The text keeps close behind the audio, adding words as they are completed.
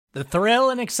The thrill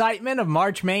and excitement of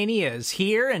March Mania is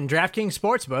here, and DraftKings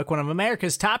Sportsbook, one of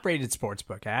America's top-rated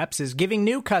sportsbook apps, is giving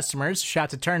new customers a shot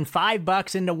to turn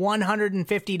 $5 into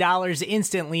 $150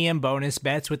 instantly in bonus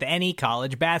bets with any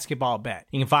college basketball bet.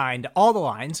 You can find all the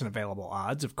lines and available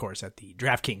odds, of course, at the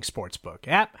DraftKings Sportsbook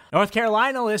app. North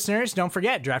Carolina listeners, don't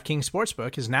forget, DraftKings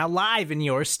Sportsbook is now live in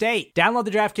your state. Download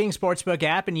the DraftKings Sportsbook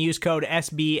app and use code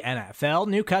SBNFL.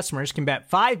 New customers can bet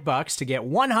 $5 to get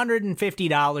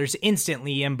 $150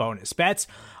 instantly in bonus bets,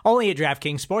 only at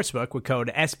DraftKings Sportsbook with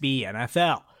code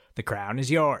SBNFL. The crown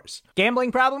is yours.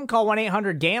 Gambling problem? Call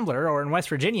 1-800-GAMBLER, or in West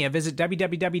Virginia, visit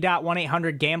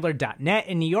www.1800gambler.net.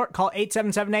 In New York, call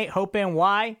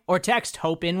 877-8-HOPE-NY or text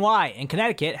HOPE-NY. In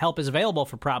Connecticut, help is available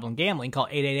for problem gambling. Call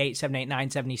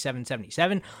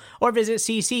 888-789-7777 or visit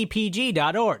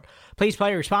ccpg.org. Please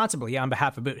play responsibly on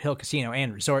behalf of Boot Hill Casino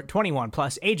and Resort. 21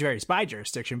 plus, age varies by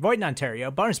jurisdiction. Void in Ontario.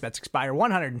 Bonus bets expire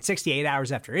 168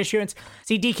 hours after issuance.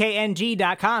 See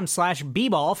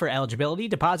dkng.com/bball for eligibility,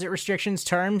 deposit restrictions,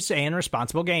 terms, and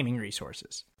responsible gaming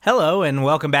resources. Hello, and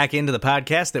welcome back into the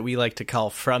podcast that we like to call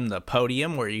From the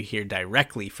Podium, where you hear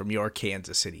directly from your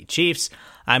Kansas City Chiefs.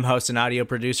 I'm host and audio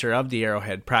producer of the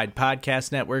Arrowhead Pride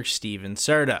Podcast Network, Steven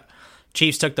Serta.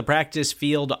 Chiefs took the practice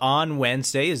field on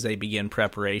Wednesday as they begin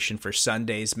preparation for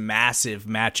Sunday's massive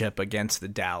matchup against the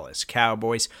Dallas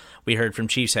Cowboys. We heard from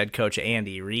Chiefs head coach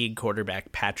Andy Reid,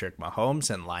 quarterback Patrick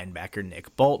Mahomes, and linebacker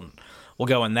Nick Bolton. We'll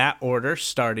go in that order,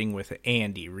 starting with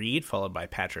Andy Reid, followed by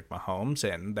Patrick Mahomes,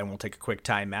 and then we'll take a quick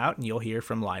timeout, and you'll hear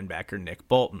from linebacker Nick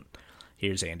Bolton.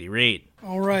 Here's Andy Reid.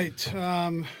 All right.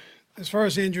 As far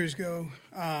as injuries go,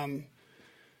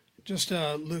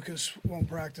 Lucas won't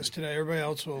practice today. Everybody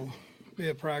else will be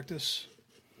at practice.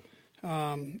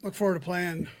 Look forward to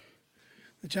playing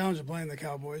the challenge of playing the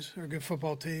Cowboys. They're a good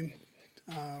football team.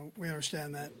 We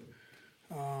understand that.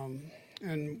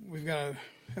 And we've got to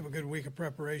have a good week of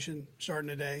preparation starting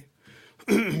today.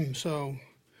 So,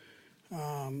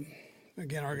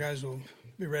 again, our guys will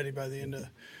be ready by the end of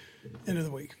the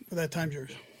week. But that time's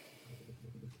yours.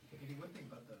 One thing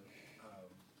about the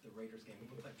Raiders game, it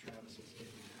looked like Travis was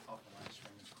getting off the line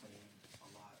strings clean a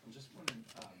lot. I'm just wondering,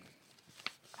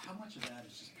 how much of that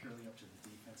is just purely up to the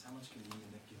defense? How much can you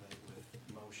manipulate with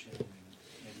motion and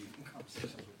maybe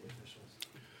conversations with the officials?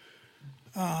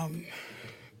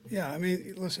 Yeah, I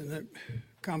mean, listen, that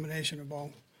combination of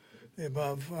all the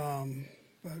above.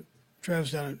 But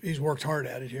Trav's done it. He's worked hard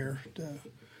at it here to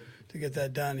get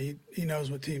that done. He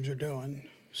knows what teams are doing.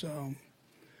 So,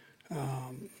 I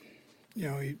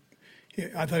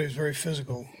thought he was very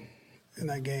physical in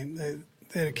that game. They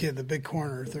had a kid, the big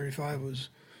corner, 35, was,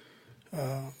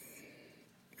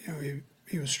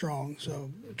 he was strong.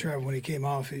 So Trav, when he came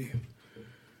off, he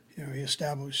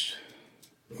established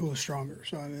who was stronger.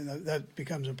 So I mean that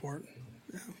becomes important.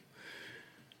 Yeah.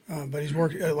 But he's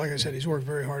worked, like I said, he's worked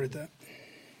very hard at that.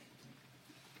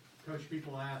 Coach,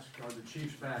 people ask, are the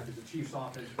Chiefs back? Is the Chiefs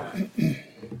offense back?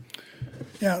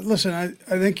 Yeah, listen, I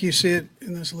think you see it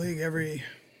in this league every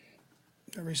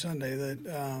Sunday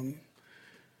that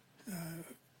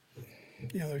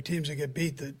there are teams that get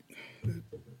beat that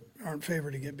aren't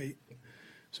favored to get beat.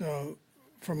 So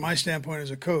from my standpoint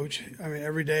as a coach, I mean,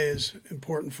 every day is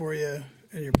important for you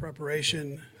in your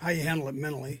preparation, how you handle it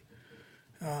mentally.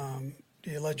 Do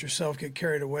you let yourself get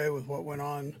carried away with what went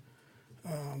on,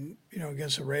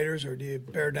 against the Raiders, or do you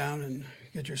bear down and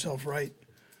get yourself right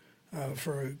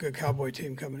for a good Cowboy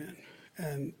team coming in?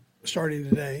 And starting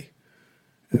today,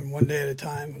 and one day at a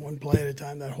time, one play at a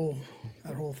time, that whole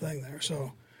thing there,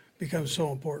 so becomes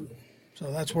so important.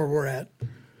 So that's where we're at.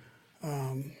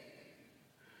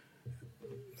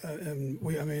 And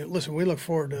we look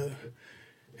forward to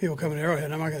people coming to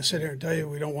Arrowhead. I'm not going to sit here and tell you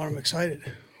we don't want them excited.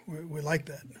 We like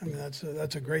that. I mean, that's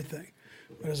a great thing.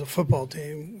 But as a football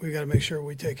team, we got to make sure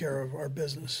we take care of our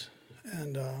business,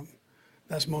 and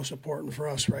that's most important for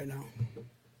us right now.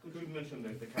 Could you mention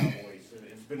the Cowboys?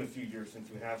 It's been a few years since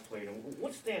you have played them.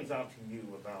 What stands out to you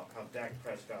about how Dak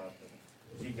Prescott and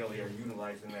Zeke Elliott are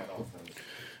utilizing that offense?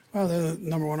 Well, they're the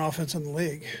number one offense in the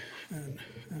league, and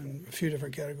a few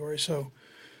different categories. So,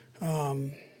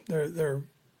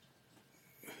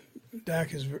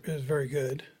 Dak is very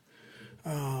good,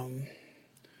 and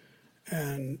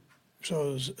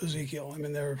so is Ezekiel. I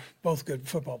mean, they're both good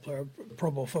football players, Pro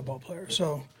Bowl football players.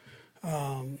 So,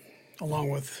 along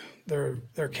with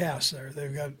their cast there,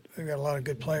 they've got a lot of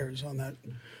good players on that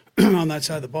on that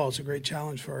side of the ball. It's a great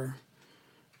challenge for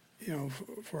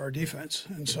our defense,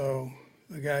 and so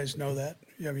the guys know that.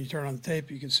 You turn on the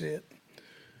tape, you can see it.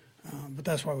 But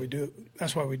that's why we do.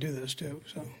 That's why we do this too.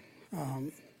 So,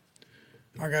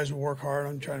 our guys will work hard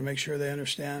on trying to make sure they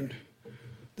understand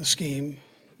the scheme,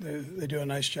 they do a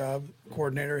nice job.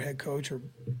 Coordinator, head coach are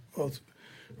both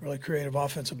really creative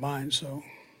offensive minds. So,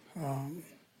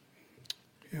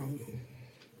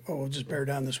 we'll just bear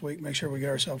down this week, make sure we get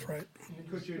ourselves right.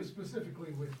 And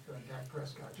specifically with Dak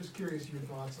Prescott, just curious your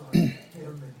thoughts on him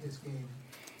and his game.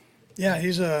 Yeah,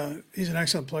 he's an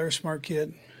excellent player, smart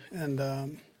kid,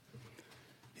 and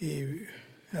he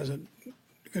has a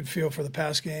good feel for the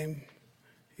pass game.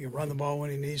 He can run the ball when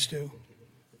he needs to.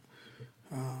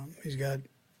 He's got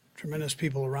tremendous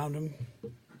people around him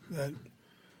that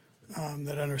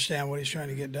understand what he's trying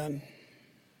to get done.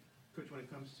 Coach, when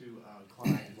it comes to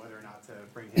Klein, whether or not to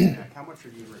bring him back, how much are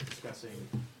you discussing?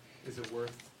 Is it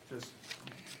worth just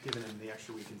giving him the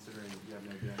extra week, considering you have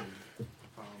no game?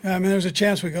 Yeah, I mean, there's a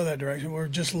chance we go that direction. We're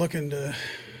just looking to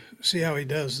see how he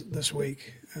does this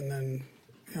week, and then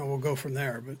we'll go from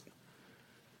there. But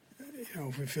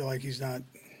if we feel like he's not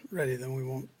ready, then we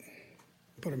won't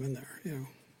put him in there. Andy,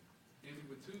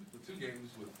 with two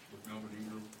games with Melvin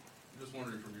Ingram, I'm just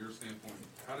wondering from your standpoint,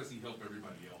 how does he help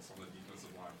everybody else on the defensive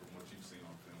line from what you've seen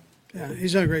on film? Yeah,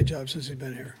 he's done a great job since he's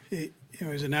been here.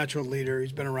 He's a natural leader.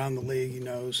 He's been around the league. He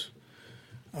knows,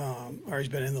 or he's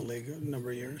been in the league a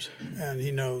number of years, and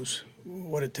he knows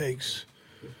what it takes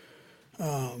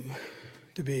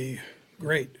to be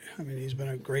great. I mean, he's been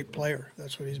a great player.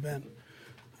 That's what he's been.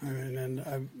 I mean,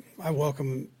 and I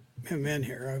welcome him in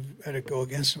here. I've had to go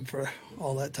against him for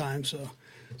all that time, so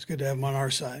it's good to have him on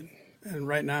our side. And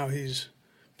right now he's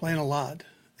playing a lot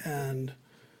and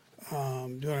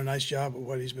doing a nice job of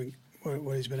what he's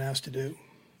been asked to do.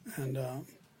 And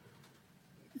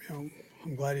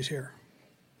I'm glad he's here.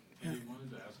 Andy, I wanted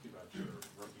to ask you about your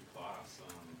rookie class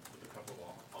with a couple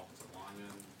of offensive linemen.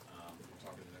 We're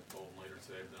talking to Nick Bolton later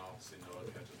today, but then obviously Noah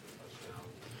catches the touchdown.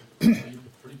 Are you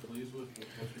pretty pleased with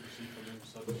what you received from him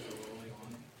so early on?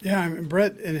 Yeah, I mean,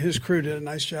 Brett and his crew did a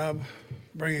nice job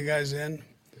bringing guys in.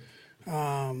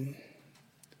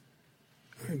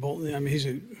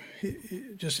 Bolton,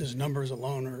 just his numbers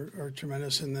alone are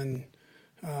tremendous. And then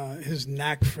his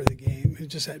knack for the game,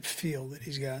 just that feel that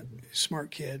he's got. He's a smart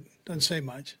kid, doesn't say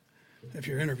much. If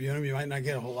you're interviewing him, you might not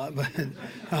get a whole lot, but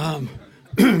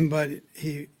but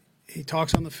he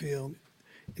talks on the field,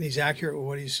 and he's accurate with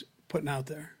what he's putting out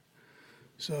there.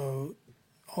 So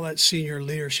all that senior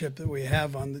leadership that we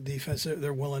have on the defense,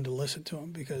 they're willing to listen to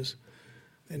him because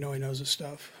they know he knows his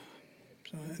stuff.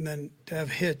 So, and then to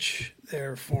have Hitch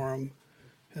there for him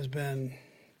has been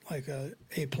like a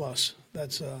plus.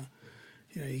 That's to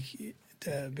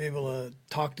be able to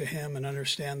talk to him and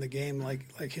understand the game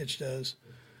like Hitch does,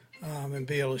 and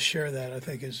be able to share that, I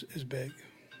think is big.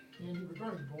 Andy,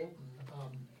 regarding Bolton,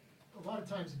 a lot of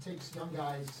times it takes young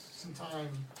guys some time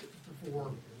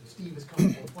before Steve is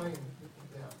comfortable playing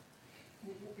with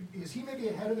them. Is he maybe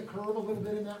ahead of the curve a little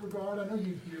bit in that regard? I know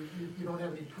you don't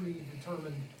have any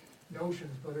predetermined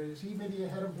notions, but is he maybe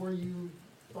ahead of where you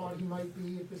thought he might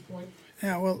be at this point?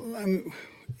 Yeah, well, I mean,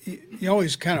 you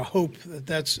always kind of hope that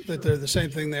they're the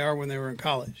same thing they are when they were in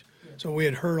college. Yeah. So we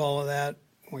had heard all of that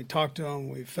when we talked to them.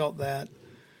 We felt that.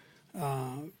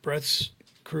 Brett's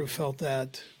crew felt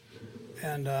that,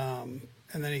 and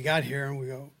then he got here, and we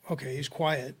go, okay, he's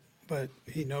quiet, but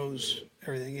he knows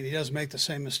everything, and he doesn't make the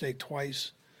same mistake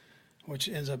twice, which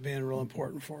ends up being real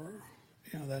important for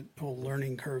that whole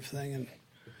learning curve thing and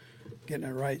getting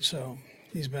it right. So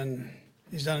he's done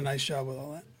a nice job with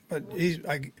all that. But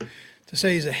to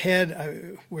say he's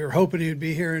ahead, we were hoping he would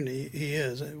be here, and he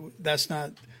is. That's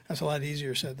a lot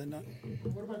easier said than done.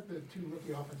 What about the two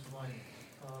rookie offensive linemen?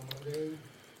 Are they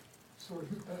sort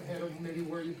of ahead of maybe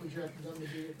where you projected them to be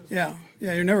at this point?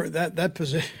 Yeah. You're never that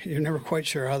position. You're never quite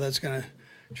sure how that's going to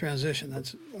transition.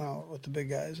 That's with the big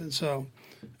guys, and so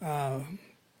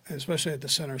especially at the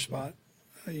center spot,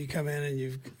 you come in and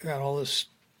you've got all this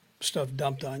stuff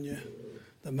dumped on you,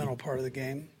 the mental part of the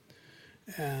game,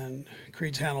 and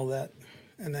Creed's handled that,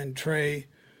 and then Trey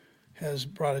has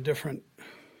brought a different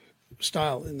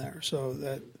style in there, so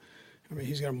that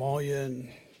he's going to maul you and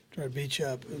try to beat you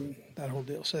up and that whole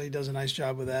deal. So he does a nice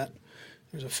job with that.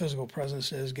 There's a physical presence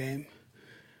to his game.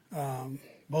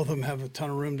 Both of them have a ton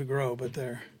of room to grow, but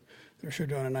they're sure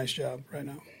doing a nice job right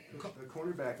now. The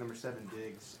cornerback, number 7,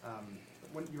 Diggs,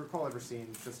 when you recall ever seeing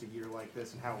just a year like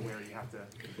this and how aware you have to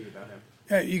be about him?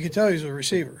 Yeah, you can tell he's a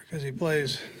receiver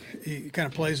because he kind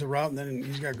of plays the route, and then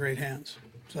he's got great hands.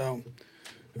 So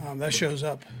that shows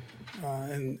up,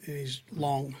 and he's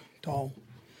long, tall,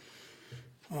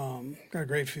 got a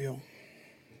great feel.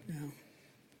 Yeah,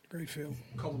 great feel.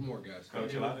 A couple more guys.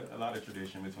 Coach, a lot of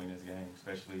tradition between this game,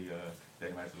 especially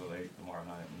dating back to the late Lamar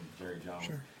Hunt and Jerry Jones.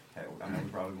 Sure. I know we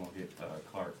probably won't get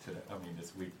Clark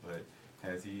this week, but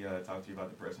has he talked to you about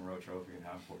the Preston Road Trophy and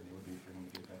how important it would be for him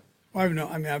to get that? Well,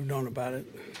 I've known about it.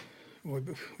 We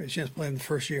had a chance to play in the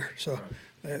first year, so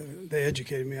they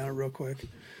educated me on it real quick.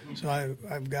 So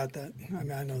I've got that. I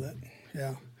know that.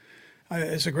 Yeah,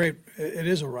 it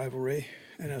is a rivalry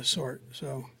in a sort.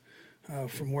 So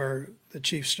from where the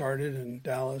Chiefs started in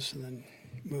Dallas and then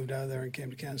moved out of there and came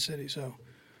to Kansas City. So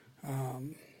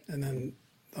and then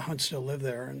the Hunts still live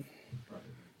there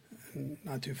and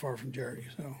not too far from Jerry.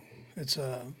 So it's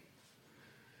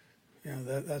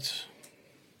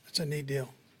that's a neat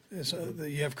deal.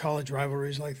 You have college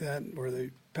rivalries like that where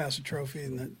they pass a trophy,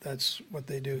 and that's what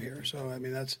they do here. So I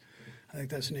think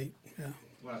that's neat. Yeah.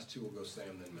 Last two will go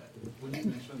Sam, then Matt. When you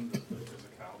mentioned the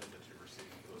physicality that you're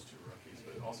receiving for those two rookies,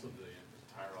 but also the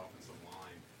entire offensive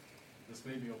line, this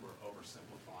may be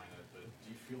oversimplifying it, but do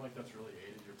you feel like that's really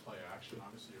aided your play action?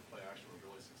 Obviously, your play action was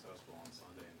really successful on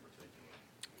Sunday in particular.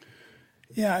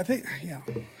 Yeah, I think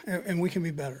and we can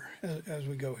be better as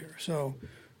we go here. So,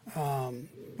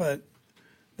 but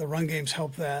the run games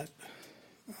help that.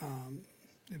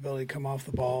 The ability to come off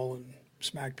the ball and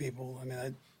smack people.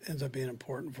 That ends up being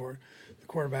important for the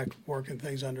quarterback working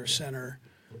things under center.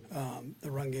 The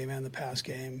run game and the pass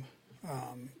game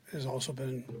has also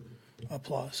been a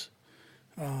plus.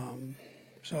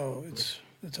 So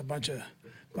it's a bunch of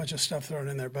stuff thrown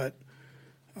in there. But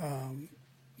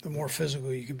the more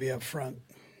physical you can be up front,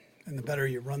 and the better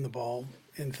you run the ball,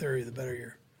 in theory, the better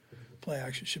your play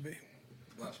action should be.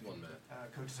 Last one, Matt.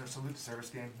 Coach, is there a salute to service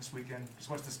game this weekend? Just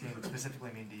what's this game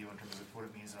specifically mean to you in terms of what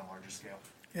it means on a larger scale?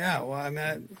 Yeah, well, I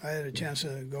had a chance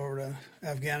to go over to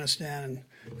Afghanistan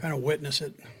and kind of witness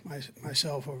it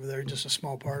myself over there, just a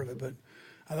small part of it, but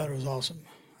I thought it was awesome.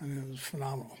 It was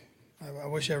phenomenal. I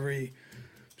wish every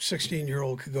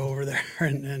 16-year-old could go over there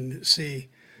and see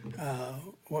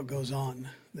what goes on,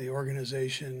 the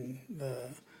organization, the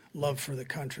love for the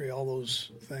country, all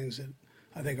those things that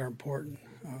I think are important.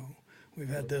 We've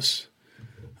had this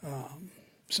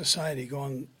society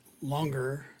going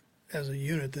longer as a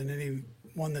unit than any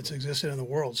one that's existed in the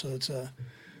world. So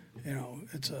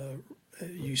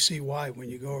you see why when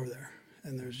you go over there,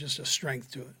 and there's just a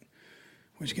strength to it,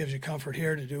 which gives you comfort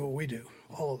here to do what we do,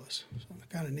 all of us. So it's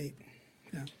kind of neat.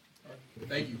 Yeah.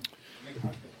 Thank you.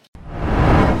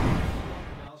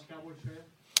 Dallas Cowboys fan?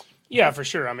 Yeah, for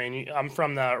sure. I'm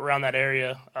from around that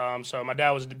area, so my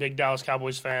dad was a big Dallas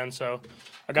Cowboys fan, so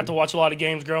I got to watch a lot of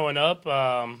games growing up,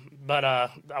 but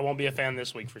I won't be a fan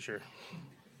this week for sure.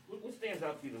 What stands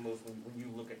out to you the most when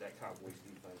you look at that Cowboys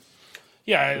defense?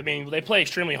 Yeah, they play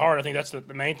extremely hard. I think that's the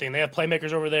main thing. They have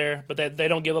playmakers over there, but they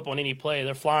don't give up on any play.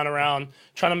 They're flying around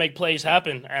trying to make plays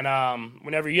happen. And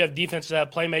whenever you have defenses that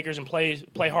have playmakers and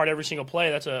play hard every single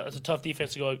play, that's a tough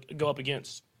defense to go up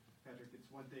against. Patrick,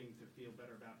 it's one thing to feel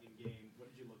better about in-game. What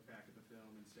did you look back at the film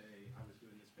and say, I was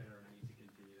doing this better and I need to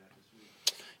continue that this week?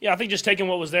 Yeah, I think just taking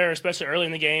what was there, especially early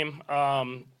in the game,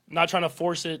 not trying to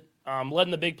force it,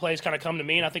 letting the big plays kind of come to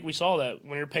me, and I think we saw that.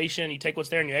 When you're patient, you take what's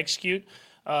there and you execute,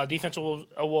 defense will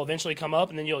eventually come up,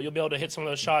 and then you'll be able to hit some of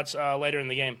those shots later in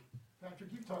the game. Patrick,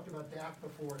 you've talked about Dak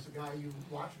before as a guy you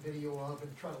watch video of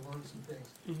and try to learn some things.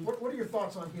 Mm-hmm. What are your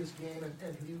thoughts on his game, and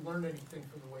have you learned anything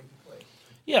from the way he plays?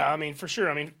 Yeah, for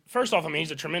sure. First off,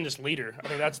 he's a tremendous leader.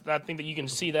 I think that you can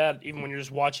see that even when you're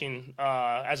just watching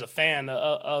as a fan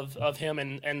of him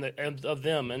and of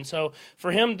them. And so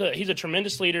for him, he's a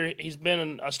tremendous leader. He's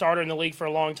been a starter in the league for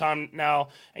a long time now.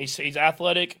 And he's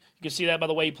athletic. You can see that by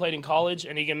the way he played in college,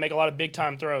 and he can make a lot of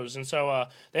big-time throws. And so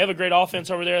they have a great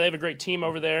offense over there. They have a great team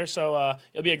over there. So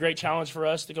it'll be a great challenge for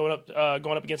us to going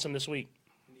up against them this week.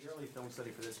 In the early film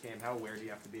study for this game, how aware do you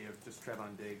have to be of just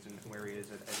Trevon Diggs and where he is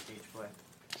at each play?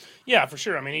 Yeah, for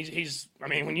sure. He's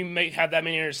when you have that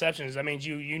many interceptions, that means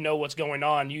you know what's going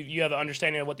on. You have an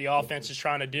understanding of what the offense is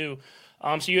trying to do.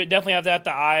 So you definitely have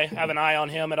have an eye on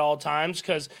him at all times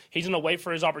because he's going to wait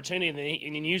for his opportunity,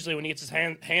 and usually when he gets his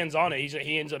hands on it,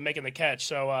 he ends up making the catch.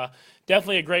 So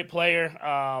definitely a great player,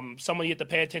 someone you have to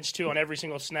pay attention to on every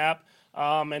single snap,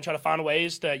 and try to find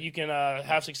ways that you can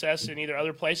have success in either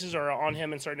other places or on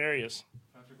him in certain areas.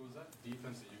 Patrick, was that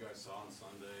defense that you guys saw on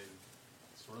Sunday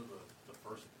sort of the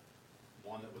first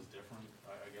one that was different,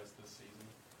 I guess, this season?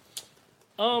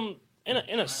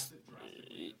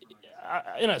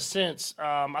 In a sense,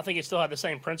 I think it still had the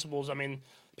same principles.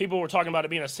 People were talking about it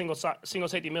being a single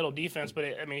safety middle defense, but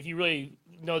if you really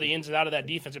know the ins and outs of that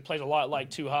defense, it plays a lot like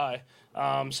too high.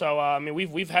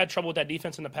 We've had trouble with that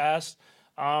defense in the past,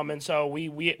 and so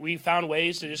we found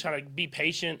ways to just kind of be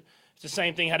patient. It's the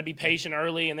same thing, had to be patient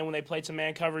early, and then when they played some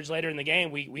man coverage later in the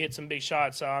game, we hit some big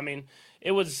shots. So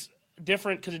it was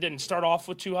different because it didn't start off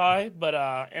with too high,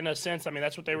 but in a sense,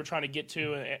 that's what they were trying to get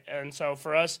to, and so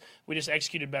for us, we just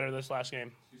executed better this last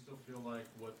game. Do you still feel like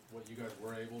what you guys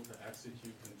were able to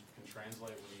execute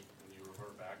translate when you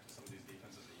revert back to some of these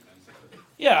defenses that you've been to?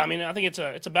 Yeah, I mean, I think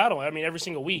it's a battle. I mean, every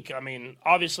single week. I mean,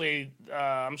 obviously,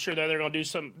 I'm sure they're going to do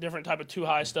some different type of too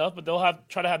high stuff, but they'll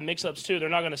try to have mix-ups too. They're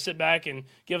not going to sit back and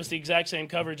give us the exact same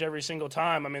coverage every single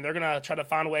time. I mean, they're going to try to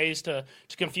find ways to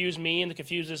confuse me and to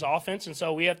confuse this offense, and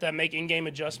so we have to make in-game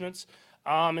adjustments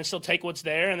and still take what's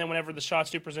there, and then whenever the shots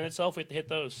do present itself, we have to hit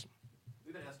those.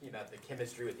 We've been asking about the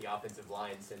chemistry with the offensive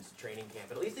line since training camp,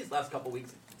 but at least these last couple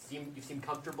weeks, you seem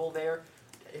comfortable there.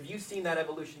 Have you seen that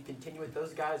evolution continue with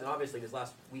those guys? And obviously, this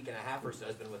last week and a half or so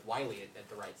has been with Wiley at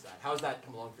the right side. How has that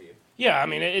come along for you? Yeah, I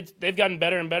mean, they've gotten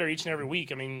better and better each and every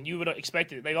week. I mean, you would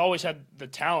expect it. They've always had the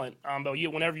talent, but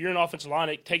whenever you're an offensive line,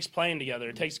 it takes playing together.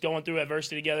 It takes going through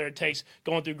adversity together. It takes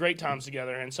going through great times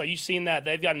together. And so you've seen that.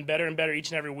 They've gotten better and better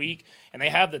each and every week, and they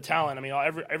have the talent. I mean,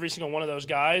 every single one of those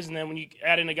guys. And then when you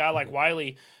add in a guy like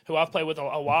Wiley, who I've played with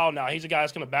a while now, he's a guy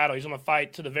that's going to battle. He's going to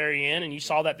fight to the very end, and you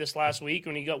saw that this last week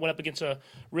when he went up against a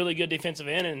really good defensive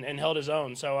end and held his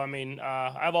own. So, I mean,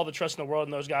 I have all the trust in the world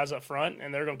in those guys up front,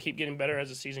 and they're going to keep getting better as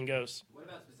the season goes. What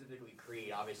about specifically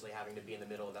Creed, obviously having to be in the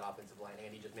middle of that offensive line?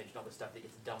 Andy just mentioned all the stuff that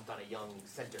gets dumped on a young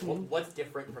center. Mm-hmm. What's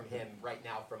different from him right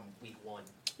now from week one?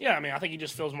 Yeah, I mean, I think he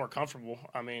just feels more comfortable.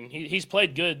 I mean, he's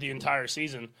played good the entire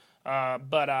season.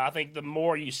 But I think the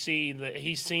more you see that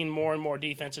he's seen more and more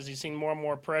defenses, he's seen more and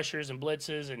more pressures and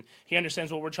blitzes, and he understands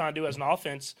what we're trying to do as an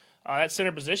offense. That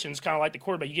center position is kind of like the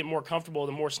quarterback. You get more comfortable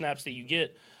the more snaps that you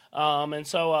get. And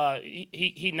so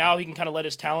he now he can kind of let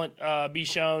his talent be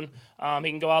shown. He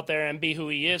can go out there and be who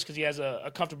he is because he has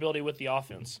a comfortability with the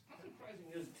offense. How surprising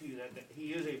is it to you that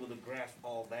he is able to grasp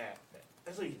all that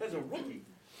as a rookie?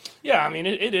 Yeah, I mean,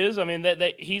 it is. I mean,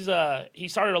 he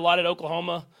started a lot at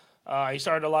Oklahoma. He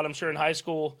started a lot, I'm sure, in high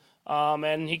school,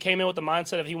 and he came in with the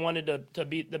mindset of he wanted to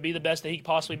be the best that he could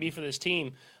possibly be for this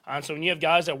team. And so when you have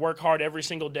guys that work hard every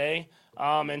single day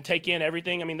and take in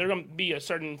everything, I mean, there are going to be a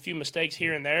certain few mistakes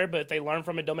here and there, but if they learn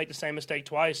from it, don't make the same mistake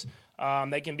twice,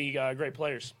 they can be great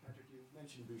players. Patrick, you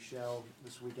mentioned Bouchel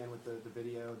this weekend with the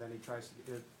video. Then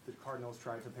the Cardinals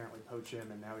tried to apparently poach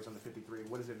him, and now he's on the 53.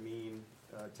 What does it mean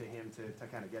to him to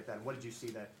kind of get that? And what did you see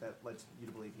that led you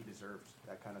to believe he deserved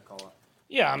that kind of call-up?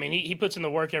 Yeah, I mean, he puts in the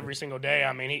work every single day.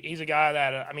 I mean, he's a guy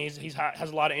that, I mean, he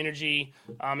has a lot of energy.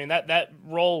 I mean, that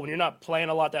role, when you're not playing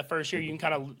a lot that first year, you can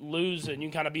kind of lose and you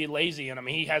can kind of be lazy. And, I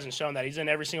mean, he hasn't shown that. He's in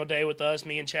every single day with us,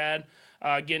 me and Chad,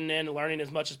 getting in and learning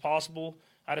as much as possible.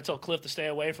 I had to tell Cliff to stay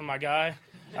away from my guy.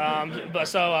 I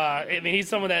mean, he's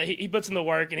someone that he puts in the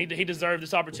work, and he deserved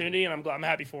this opportunity, and I'm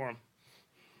happy for him.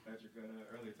 Patrick,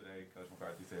 earlier today, Coach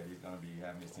McCarthy said he's going to be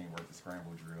having his team work the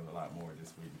scramble drill a lot more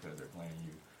this week because they're playing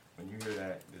you. When you hear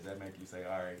that, does that make you say,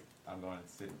 all right, I'm going to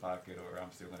sit in pocket, or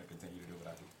I'm still going to continue to do what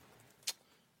I do?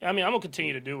 Yeah, I mean, I'm going to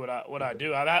continue to do what I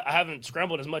do. I haven't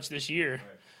scrambled as much this year.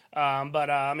 Right.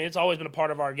 I mean, it's always been a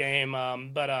part of our game. I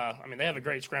mean, they have a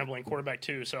great scrambling quarterback,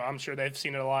 too, so I'm sure they've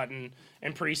seen it a lot in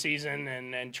preseason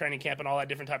and training camp and all that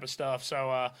different type of stuff.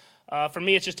 So, for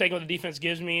me, it's just taking what the defense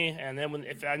gives me, and then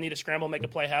if I need to scramble, make a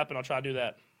play happen, I'll try to do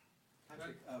that.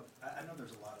 Patrick, I know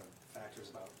there's a lot of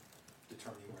factors about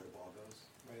determining where the ball goes,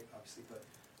 right, obviously, but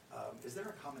is there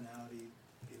a commonality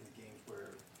in the games where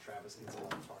Travis gets a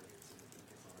lot of targets and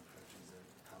gets a lot of protections that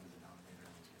are common denominator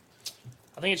in those games?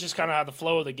 I think it's just kind of how the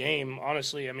flow of the game,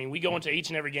 honestly. I mean, we go into each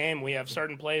and every game. We have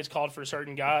certain plays called for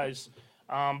certain guys.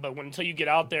 But until you get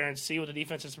out there and see what the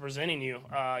defense is presenting you,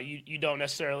 you don't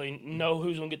necessarily know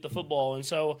who's going to get the football. And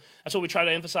so that's what we try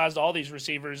to emphasize to all these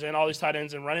receivers and all these tight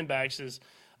ends and running backs is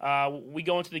we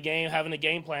go into the game having a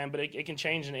game plan, but it can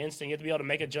change in an instant. You have to be able to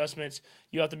make adjustments.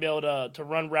 You have to be able to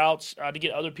run routes to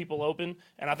get other people open,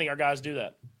 and I think our guys do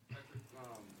that. Patrick,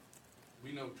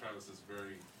 we know Travis is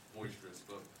very boisterous,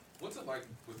 but what's it like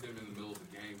with him in the middle of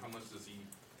the game? How much does he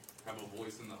have a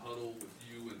voice in the huddle with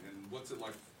you, and what's it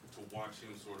like to watch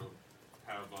him sort of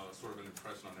have sort of an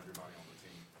impression on everybody on the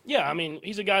team? Yeah, I mean,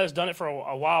 he's a guy that's done it for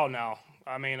a while now.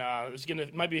 I mean,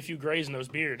 might be a few grays in those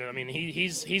beard. I mean,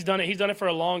 he's done it. He's done it for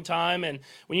a long time. And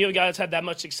when you have a guy that's had that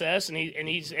much success and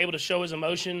he's able to show his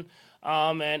emotion,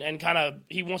 and kind of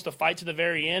he wants to fight to the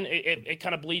very end, it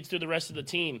kind of bleeds through the rest of the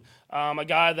team. A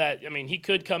guy that, I mean, he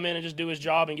could come in and just do his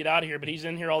job and get out of here, but he's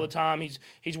in here all the time.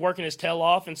 He's working his tail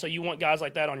off, and so you want guys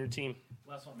like that on your team.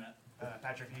 Last one, Matt.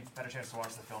 Patrick, you've had a chance to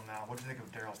watch the film now. What do you think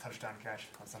of Darrell's touchdown catch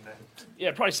on Sunday? Yeah,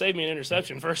 it probably saved me an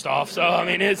interception, first off. So, I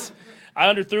mean, I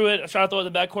underthrew it. I tried to throw it in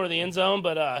the back corner of the end zone,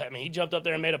 but, I mean, he jumped up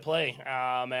there and made a play.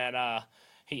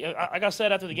 Like I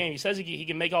said after the game, he says he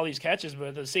can make all these catches,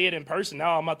 but to see it in person,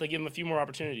 now I'm about to give him a few more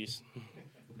opportunities.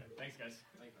 Thanks, guys.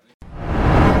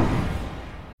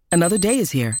 Another day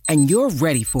is here, and you're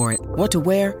ready for it. What to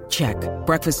wear? Check.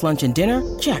 Breakfast, lunch, and dinner?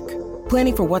 Check.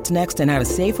 Planning for what's next and how to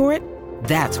save for it?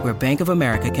 That's where Bank of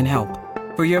America can help.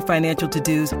 For your financial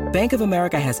to-dos, Bank of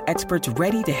America has experts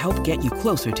ready to help get you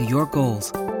closer to your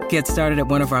goals. Get started at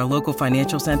one of our local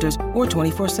financial centers or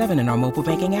 24/7 in our mobile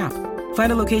banking app.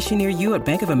 Find a location near you at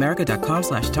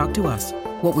bankofamerica.com/talktous.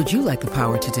 What would you like the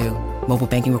power to do? Mobile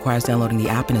banking requires downloading the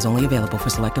app and is only available for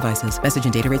select devices. Message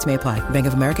and data rates may apply. Bank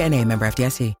of America N.A., member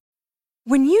FDIC.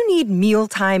 When you need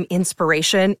mealtime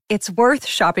inspiration, it's worth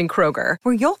shopping Kroger,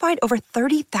 where you'll find over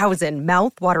 30,000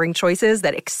 mouth-watering choices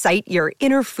that excite your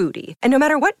inner foodie. And no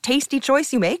matter what tasty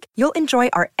choice you make, you'll enjoy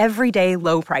our everyday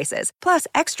low prices, plus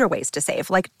extra ways to save,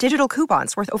 like digital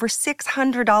coupons worth over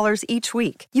 $600 each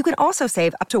week. You can also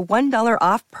save up to $1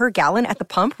 off per gallon at the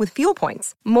pump with fuel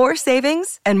points. More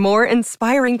savings and more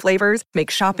inspiring flavors make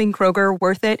shopping Kroger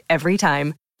worth it every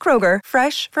time. Kroger,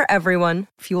 fresh for everyone.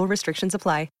 Fuel restrictions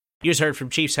apply. You just heard from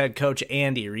Chiefs head coach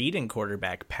Andy Reid and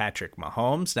quarterback Patrick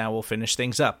Mahomes. Now we'll finish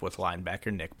things up with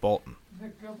linebacker Nick Bolton.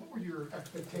 Nick, what were your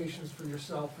expectations for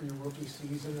yourself for your rookie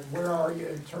season, and where are you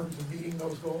in terms of meeting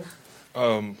those goals?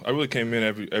 I really came in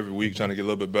every week trying to get a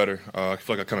little bit better. I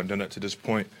feel like I kind of done that to this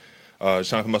point. Trying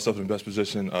to put myself in the best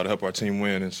position to help our team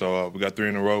win, and so we got 3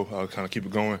 in a row. Kind of keep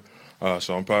it going.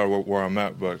 So I'm proud of where I'm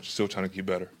at, but still trying to keep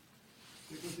better.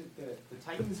 Was it the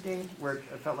Titans game where it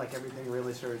felt like everything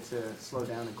really started to slow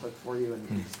down and click for you, and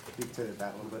can you speak to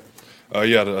that a little bit?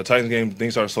 Yeah, the Titans game,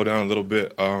 things started to slow down a little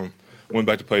bit. Went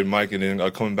back to play Mike, and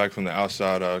then coming back from the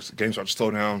outside, games start to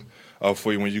slow down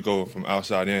for you when you go from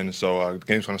outside in. And so the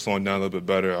game's kind of slowing down a little bit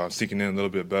better, seeking in a little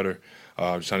bit better.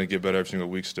 Just trying to get better every single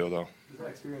week still, though. Does that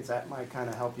experience that might kind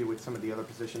of help you with some of the other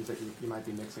positions that you might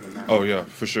be mixing in that? Oh, yeah,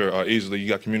 for sure. Easily. You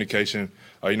got communication.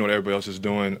 You know what everybody else is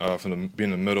doing from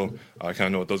being in the middle. You kind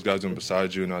of know what those guys are doing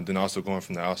beside you. And then also going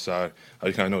from the outside,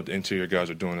 you kind of know what the interior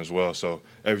guys are doing as well. So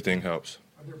everything helps.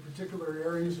 Are there particular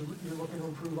areas you're looking to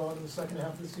improve on in the second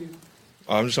half of the season?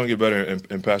 I'm just going to get better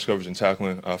in pass coverage and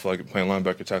tackling. I feel like playing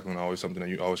linebacker tackling is always something that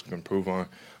you always can improve on.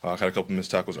 I had a couple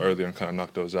missed tackles earlier and kind of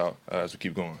knocked those out as we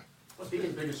keep going. What's your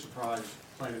biggest surprise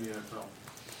playing in the NFL?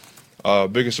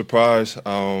 Biggest surprise,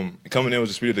 coming in was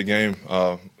the speed of the game.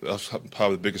 That's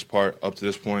probably the biggest part up to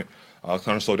this point. Kind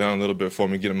of slowed down a little bit for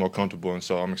me, getting more comfortable, and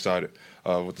so I'm excited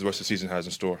what the rest of the season has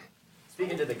in store.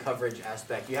 Speaking to the coverage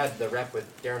aspect, you had the rep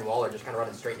with Darren Waller just kind of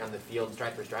running straight down the field,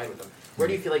 stride for stride with him. Where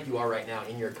do you feel like you are right now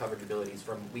in your coverage abilities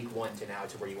from week 1 to now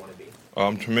to where you want to be?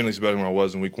 I'm tremendously better than I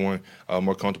was in week 1,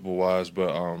 more comfortable-wise,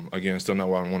 but again, still not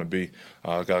where I want to be.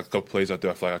 I got a couple plays out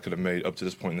there I feel like I could have made up to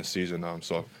this point in the season,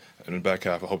 so in the back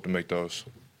half, I hope to make those.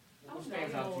 What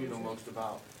stands out to you the most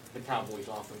about the Cowboys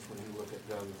offense when you look at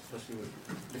them, especially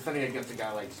with defending against a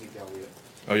guy like Zeke Elliott?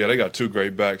 Oh, yeah, they got 2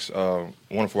 great backs,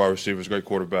 wonderful wide receivers, great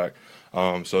quarterback.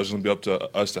 So it's going to be up to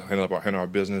us to handle our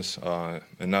business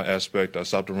in that aspect,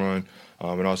 stop the run,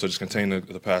 and also just contain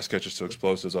the pass catchers to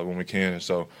explosives when we can. And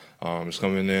so just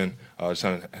coming in, just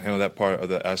trying to handle that part of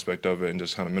the aspect of it and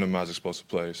just kind of minimize explosive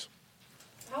plays.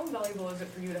 How invaluable is it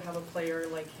for you to have a player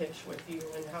like Hitch with you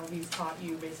and how he's taught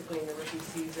you basically in the rookie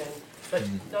season, but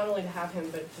not only to have him,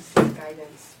 but to see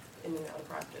guidance in and out of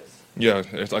practice? Yeah,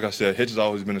 it's like I said, Hitch has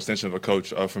always been an extension of a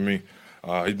coach for me.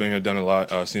 He's been here, done a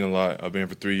lot, seen a lot. I've been here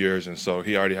for 3 years, and so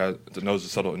he already knows the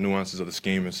subtle nuances of the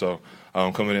scheme. And so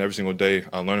coming in every single day,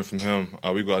 learning from him.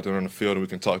 We go out there on the field and we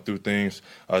can talk through things,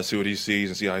 see what he sees,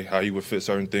 and see how he would fit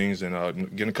certain things,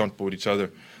 and getting comfortable with each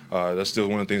other. That's still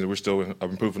one of the things that we're still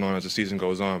improving on as the season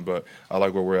goes on. But I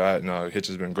like where we're at, and Hitch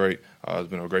has been great. He's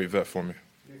been a great vet for me.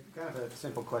 Kind of a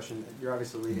simple question. You're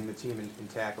obviously leading the team in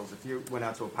tackles. If you went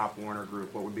out to a Pop Warner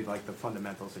group, what would be like the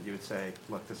fundamentals that you would say,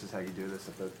 look, this is how you do this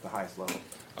at the highest level?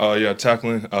 Yeah,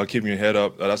 tackling, keeping your head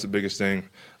up. That's the biggest thing.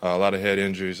 A lot of head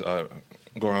injuries, go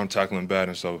around tackling bad,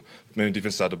 and so maybe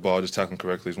defense side of the ball, just tackling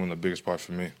correctly is one of the biggest parts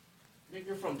for me. Nick,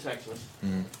 you're from Texas.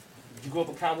 Mm-hmm. Did you grow up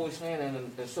a Cowboys fan,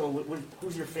 and so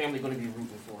who's your family going to be rooting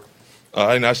for?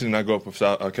 I didn't actually not grow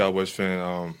up a Cowboys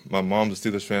fan. My mom's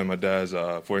a Steelers fan. My dad's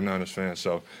a 49ers fan.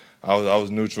 So I was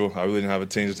neutral. I really didn't have a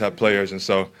team, just had players. And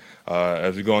so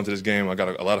as we go into this game, I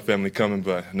got a lot of family coming,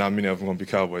 but not many of them going to be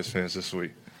Cowboys fans this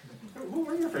week. Who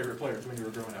were your favorite players when you were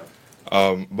growing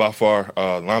up? By far,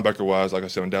 linebacker-wise, like I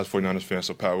said, my dad's 49ers fan,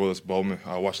 so Pat Willis, Bowman.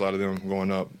 I watched a lot of them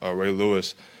growing up. Ray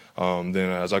Lewis. Then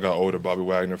as I got older, Bobby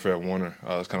Wagner, Fred Warner.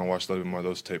 I just kind of watched a little bit more of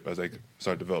those tape as they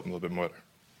started developing a little bit more.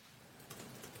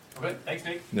 Okay, thanks,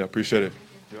 Nick. Yeah, appreciate it.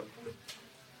 Yep.